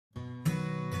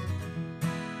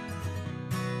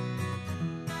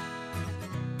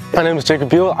My name is Jacob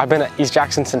Buell. I've been at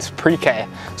EJCHS since pre-K,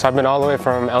 so I've been all the way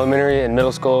from elementary and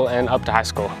middle school and up to high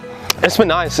school. It's been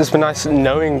nice. It's been nice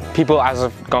knowing people as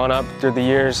I've gone up through the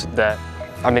years, that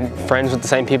I've been friends with the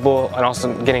same people, and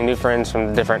also getting new friends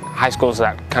from different high schools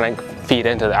that kind of feed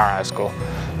into our high school.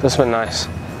 So it's been nice.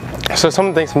 So some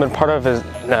of the things I've been part of is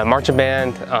marching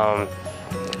band.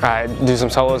 I do some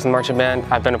solos in marching band.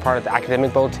 I've been a part of the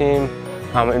academic bowl team,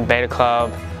 in beta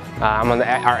club. I'm on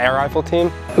our air rifle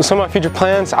team. Some of my future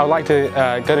plans, I would like to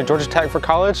go to Georgia Tech for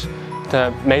college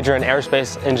to major in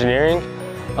aerospace engineering.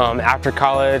 After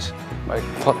college, my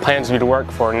plans would be to work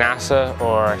for NASA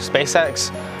or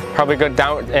SpaceX. Probably go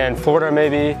down in Florida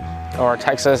maybe, or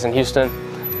Texas and Houston.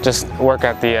 Just work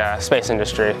at the space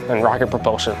industry and rocket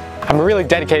propulsion. I'm really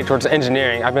dedicated towards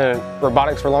engineering. I've been in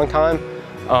robotics for a long time.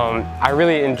 I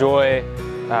really enjoy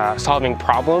solving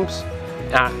problems.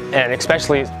 And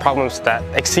especially problems that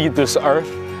exceed this Earth.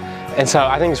 And so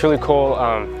I think it's really cool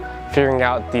figuring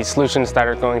out the solutions that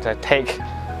are going to take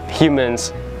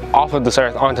humans off of this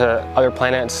Earth onto other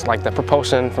planets, like the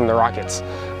propulsion from the rockets.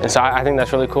 And so I think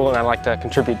that's really cool, and I'd like to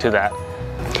contribute to that.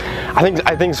 I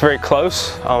think it's very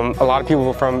close. A lot of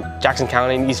people from Jackson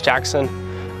County and East Jackson,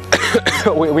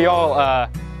 we all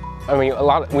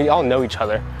know each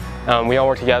other. We all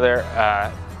work together.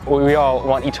 We all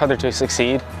want each other to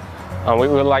succeed.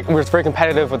 We're very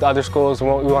competitive with other schools,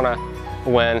 and we want to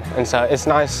win, and so it's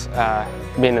nice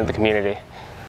being in the community.